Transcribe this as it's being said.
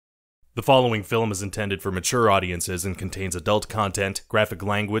The following film is intended for mature audiences and contains adult content, graphic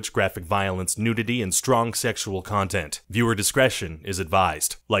language, graphic violence, nudity, and strong sexual content. Viewer discretion is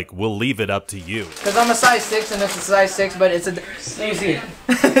advised. Like, we'll leave it up to you. Cause I'm a size 6 and it's a size 6, but it's a... Let me see.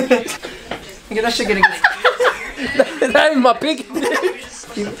 Get that shit getting... That ain't my pig.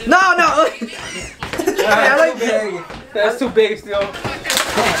 No! I like big. That's too big still.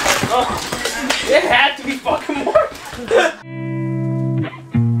 Oh, it had to be fucking more.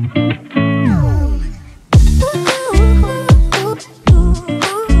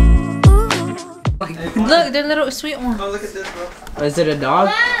 Look, the little sweet one. Oh, look at this, bro. Is it a dog?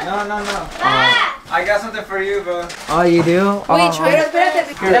 No. I got something for you, bro. Oh, you do? Wait, try it.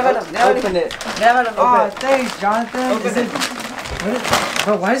 Open it. Oh, thanks, Jonathan. Open it.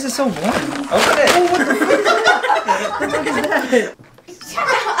 Bro, why is it so warm? Open it.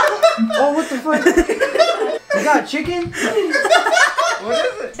 Oh, what the fuck? Oh, what the fuck? You got chicken? What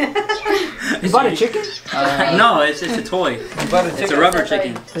is it? You bought a chicken? No, it's a toy. You bought a chicken? It's a rubber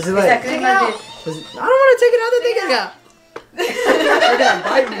chicken. Is it like... I don't want to take it out. Take it out. They're gonna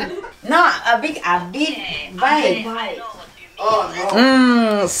bite me. No, a big bite. Oh,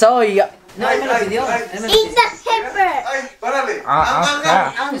 no. Soy. No, eat the pepper. Ay, párale. Oh,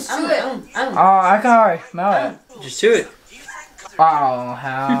 I can already smell it. Just chew it. Oh,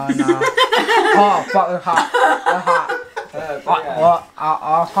 hell no. Oh, fuck, it's hot. It's hot. Hot.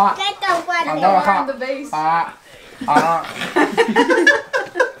 Hot.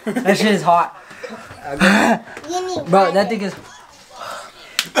 That shit is hot. Bro, that thing is...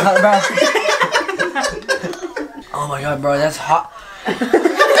 Bro. Oh my god, bro, that's hot.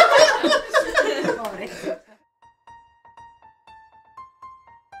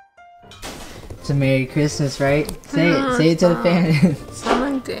 It's a Merry Christmas, right? Say it to the fans.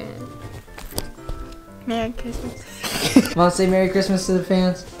 Someone did. Merry Christmas. Mom, say Merry Christmas to the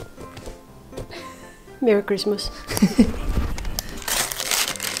fans. Merry Christmas.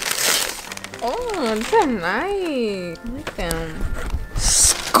 Oh, these are nice. I like them.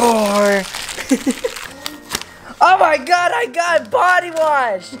 Score! Oh my god, I got body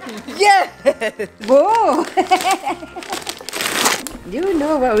wash! Yes! Whoa! You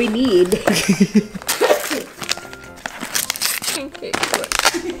know what we need. Okay,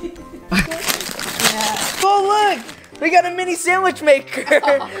 Oh look! We got a mini sandwich maker!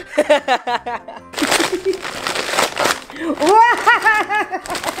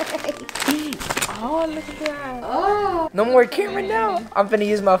 Oh, look at that. Oh. No more camera now. I'm finna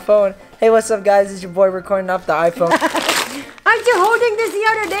use my phone. Hey, what's up, guys? It's your boy recording off the iPhone. Aren't you holding this the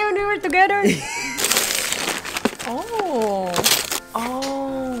other day when we were together? Oh.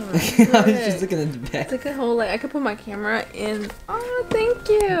 Oh. I was just looking at the back. It's like a whole, like, I could put my camera in. Oh, thank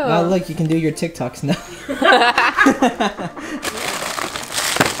you. Now look, you can do your TikToks now.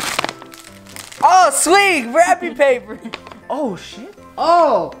 Oh, sweet! Wrapping paper! Oh, shit.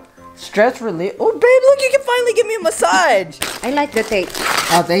 Oh! Stress relief. Oh, babe, look, you can finally give me a massage! I like the tape.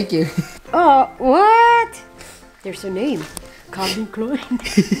 Oh, thank you. Oh, what? There's a name. Calvin Klein.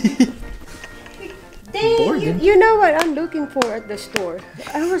 Dang, you know what I'm looking for at the store?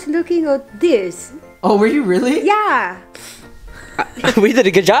 I was looking at this. Oh, were you really? Yeah. We did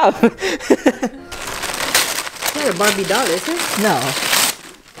a good job. It's not a Barbie doll, is it? No.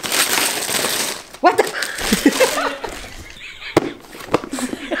 What the?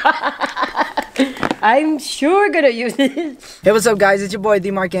 I'm sure gonna use it. Hey, what's up, guys? It's your boy,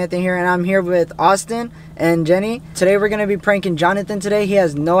 D. Mark Anthony here, and I'm here with Austin and Jenny. Today, we're gonna be pranking Jonathan today. He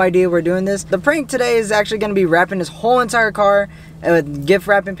has no idea we're doing this. The prank today is actually gonna be wrapping his whole entire car with gift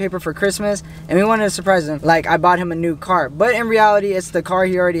wrapping paper for Christmas, and we wanted to surprise him. Like, I bought him a new car, but in reality, it's the car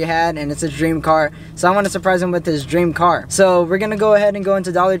he already had, and it's his dream car. So I want to surprise him with his dream car. So we're gonna go ahead and go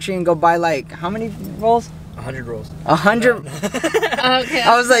into Dollar Tree and go buy, like, how many rolls? 100 rolls. 100? Okay.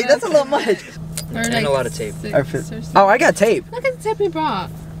 I was like, that's a little much. And a lot of tape. Oh, I got tape. Look at the tape we brought.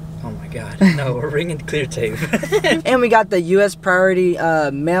 Oh my god. No, we're bringing clear tape. And we got the U.S. priority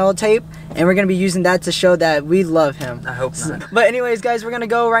mail tape, and we're gonna be using that to show that we love him. I hope not. But anyways, guys, we're gonna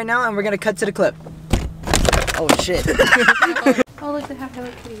go right now, and we're gonna cut to the clip. Oh shit. Oh, look, they have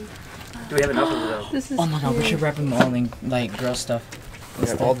Hello Kitty. Do we have enough of it though? This is Oh my god, we should wrap them all in like girl stuff. We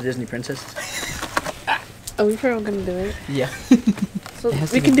have all the Disney princesses. Oh, we probably gonna do it. Yeah. So It has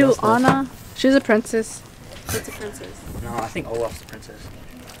to we be can do girl stuff. Anna. She's a princess. It's a princess. No, I think Olaf's the princess.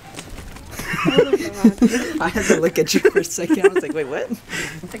 I had to look at you for a second. I was like, wait, what? I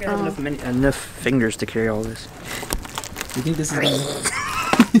think I have enough fingers to carry all this. You think this is gonna...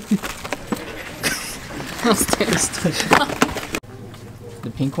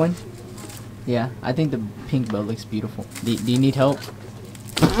 The pink one? Yeah, I think the pink bow looks beautiful. Do you need help?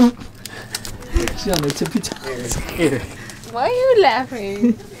 She on the tippy toes. Here. Why are you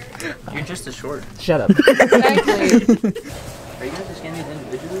laughing? You're just as short. Shut up. Exactly. Are you guys just getting these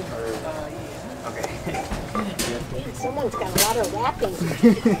individually or? Okay. Someone's got a lot of wrapping.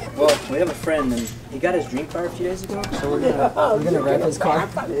 Well, we have a friend and he got his dream car a few days ago, so we're gonna wrap his car.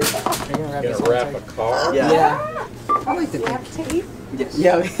 We're gonna wrap a car? Yeah. I like the Tape? Yes.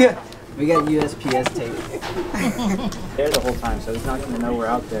 Yeah, we got USPS tape. There the whole time, so he's not gonna know we're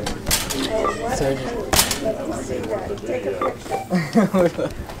out there. So Let me see that. Take a picture.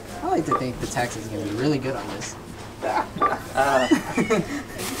 I like to think the tax is gonna be really good on this.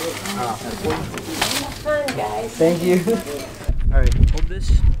 Fun, guys. Thank you. Alright, hold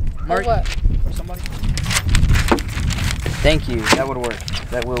this. Mark. What? Or somebody. Thank you. That would work.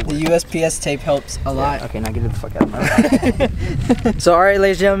 That will work. The USPS tape helps a lot. Okay, now get it the fuck out of my way. So alright,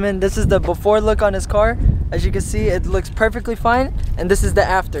 ladies and gentlemen, this is the before look on his car. As you can see, it looks perfectly fine, and this is the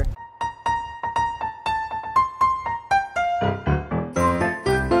after.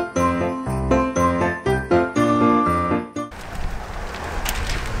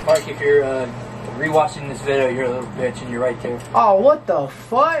 Mark, if you're rewatching this video, you're a little bitch and you're right there. Oh, what the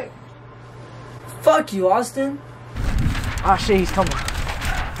fuck? Fuck you, Austin. Oh shit, he's coming.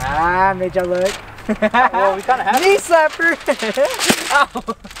 Ah, made y'all look. Well, we kind of have Knee slapper. Ow.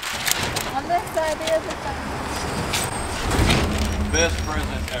 On this side, the other side. Best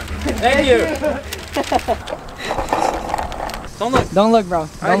present ever. Thank you. Don't look. Don't look, bro.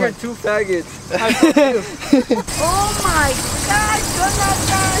 I Don't got look. 2 faggots. Oh my gosh, goodness,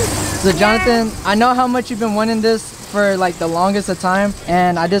 guys. So Jonathan, I know how much you've been wanting this for like the longest of time,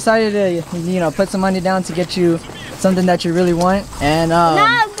 and I decided to, you know, put some money down to get you something that you really want. And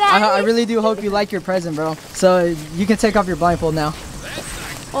I really do hope you like your present, bro. So you can take off your blindfold now.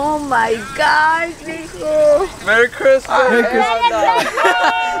 Oh my gosh, Nico. Merry Christmas. Merry Christmas.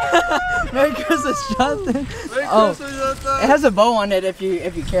 Merry Christmas, Jonathan. Oh, it has a bow on it if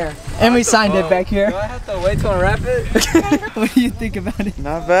you care. And we signed it back here. Do I have to wait to unwrap it? What do you think about it?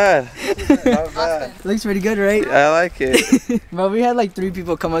 Not bad. Not bad. Looks pretty good, right? I like it. Bro, we had like 3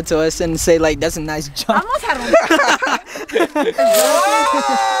 people come up to us and say like, that's a nice job. Almost had one.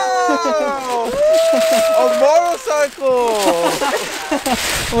 A motorcycle.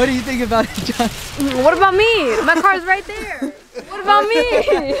 What do you think about it, John? What about me? My car's right there. What about me?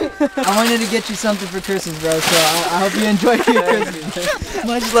 I wanted to get you something for Christmas, bro, so I hope you enjoy your Christmas.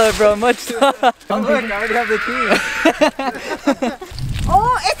 Much love, bro, much love. Oh, look, I already have the key.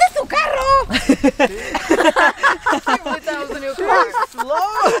 Oh, este es tu carro.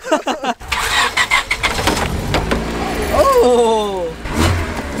 Oh!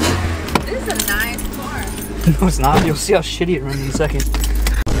 This is a nice car. No, it's not. You'll see how shitty it runs in a second.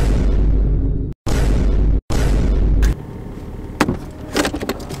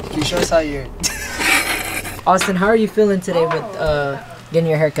 Can you show us how you're... Austin, how are you feeling today with getting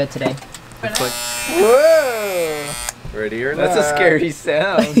your haircut today? Whoa. Ready or not? That's a scary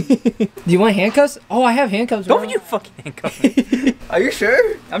sound. Do you want handcuffs? Oh, I have handcuffs, bro. Don't you fucking handcuff me. Are you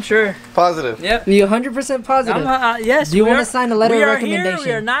sure? I'm sure. Positive. Yep. Are you 100% positive? Yes. Do you we want are- to sign a letter we of are recommendation? Here,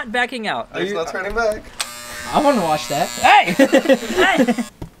 we are not backing out. There's no turning back. I want to watch that. Hey! Hey!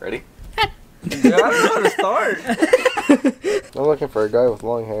 Ready? Dude, I don't know how to start. I'm looking for a guy with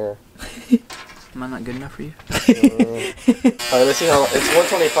long hair. Am I not good enough for you? Alright, let's see how. It's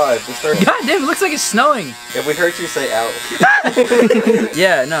 125. Just start. God damn, it looks like it's snowing. If we hurt you, say out.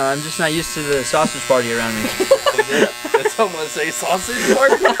 Yeah, no, I'm just not used to the sausage party around me. Did someone say sausage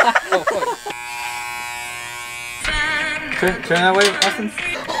party? Oh, fuck. Turn that way, Austin.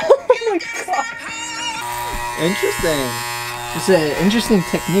 Oh my god. Interesting. It's an interesting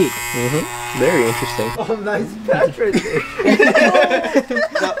technique. Very interesting. Oh, nice patch right there.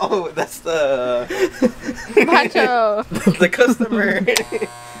 Oh, that's the Macho. the customer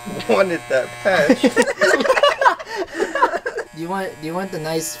wanted that patch. Do you want the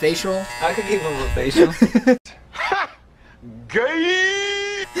nice facial? I could give him a facial.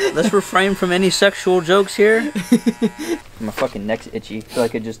 Let's refrain from any sexual jokes here. My fucking neck's itchy. I feel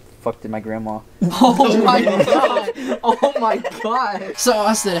like I just fucked my grandma. Oh my god! Oh my god! So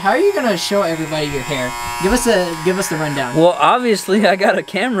Austin, how are you gonna show everybody your hair? Give us the rundown. Well, obviously I got a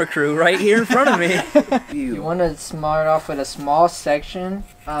camera crew right here in front of me. You want to smart off with a small section.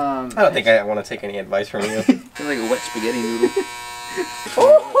 I don't think I want to take any advice from you. Feel like a wet spaghetti noodle.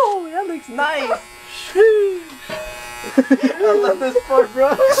 Oh, that looks nice. I love this part,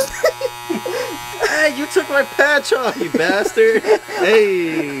 bro. Hey, you took my patch off, you bastard.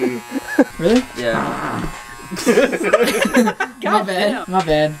 Hey. Really? Yeah. My bad. My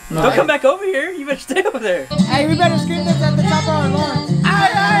bad. My Don't bad. come back over here. You better stay over there. Hey, we better scream this at the top of our lungs.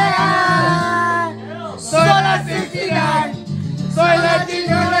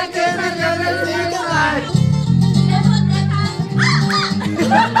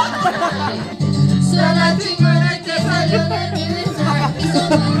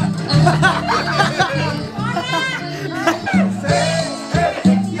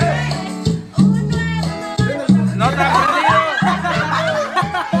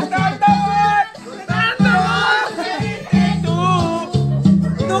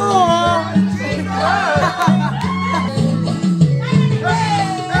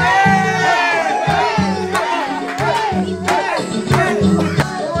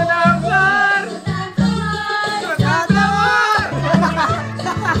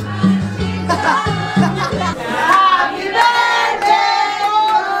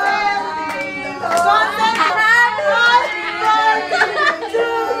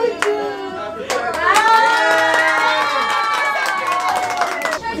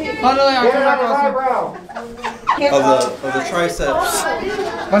 Oh no, I'll come back. Of the triceps.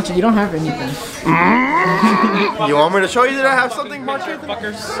 Bunch, you don't have anything. You want me to show you that I have something,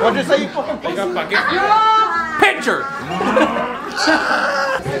 Marcus? What'd you say, you fucking picture?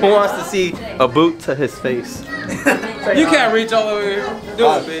 Who wants to see a boot to his face? You can't reach all the way here. Do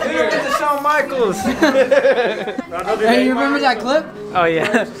it, bitch. You don't get to Shawn Michaels. Hey, you remember that clip? Oh,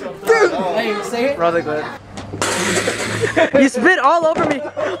 yeah. Hey, say it. Rather good. You spit all over me.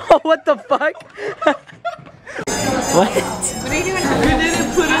 Oh, what the fuck? What? You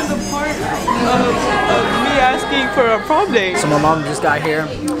didn't put in the part of me asking for a prom date. So my mom just got here.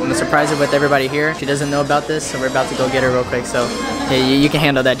 I'm gonna surprise her with everybody here. She doesn't know about this, so we're about to go get her real quick. So yeah, you can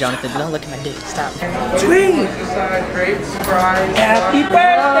handle that, Jonathan. Don't look at my dick. Stop. Sweet. Great surprise. Happy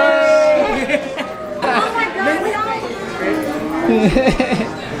birthday. Oh my god, we all.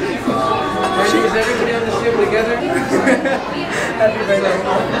 Is everybody on the ship together? Happy birthday.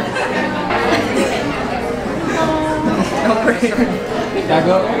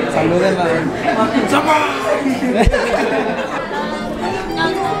 Yago, salúdenla.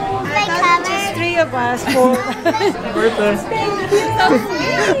 Just 3 of us. 4. Birthday. So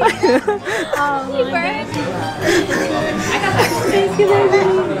sweet. Happy birthday. Thank you, baby.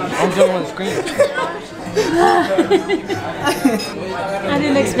 I'm the one screaming. I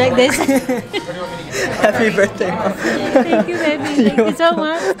didn't expect this. Happy birthday, Mom. Thank you, baby. Thank you so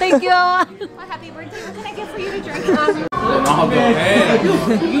much. Thank you. Happy birthday. What can I get for you to drink?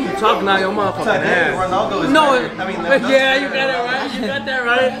 You talking out your motherfucking ass. Ronaldo is No, better. I mean, yeah, you got it right. You got that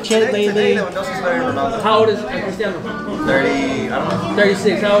right. Shit, lately. Lewandowski's better than Ronaldo. How old is Cristiano? 30, I don't know.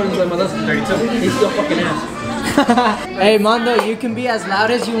 36. How old is Lewandowski? 32. He's still fucking ass. Hey, Mondo, you can be as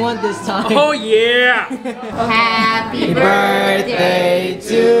loud as you want this time. Oh yeah. Happy birthday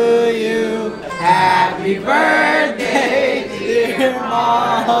to you. Happy birthday, dear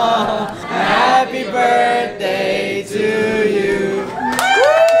Mom. Happy birthday to you.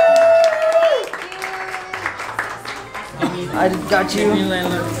 I just got you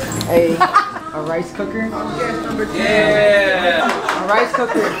a rice cooker. Yeah. A rice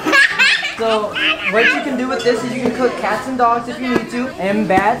cooker. So what you can do with this is you can cook cats and dogs if you need to, and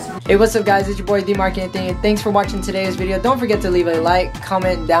bats. Hey, what's up guys, it's your boy D-Mark Anthony, and thanks for watching today's video. Don't forget to leave a like,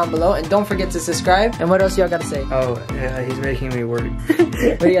 comment down below, and don't forget to subscribe. And what else y'all gotta say? Oh, yeah, he's making me work.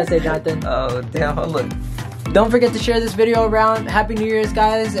 What do you gotta say, Jonathan? Oh, damn, look. Don't forget to share this video around. Happy New Year's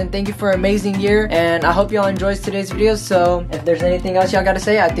guys, and thank you for an amazing year, and I hope y'all enjoyed today's video. So if there's anything else y'all gotta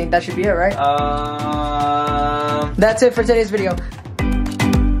say, I think that should be it, right? That's it for today's video.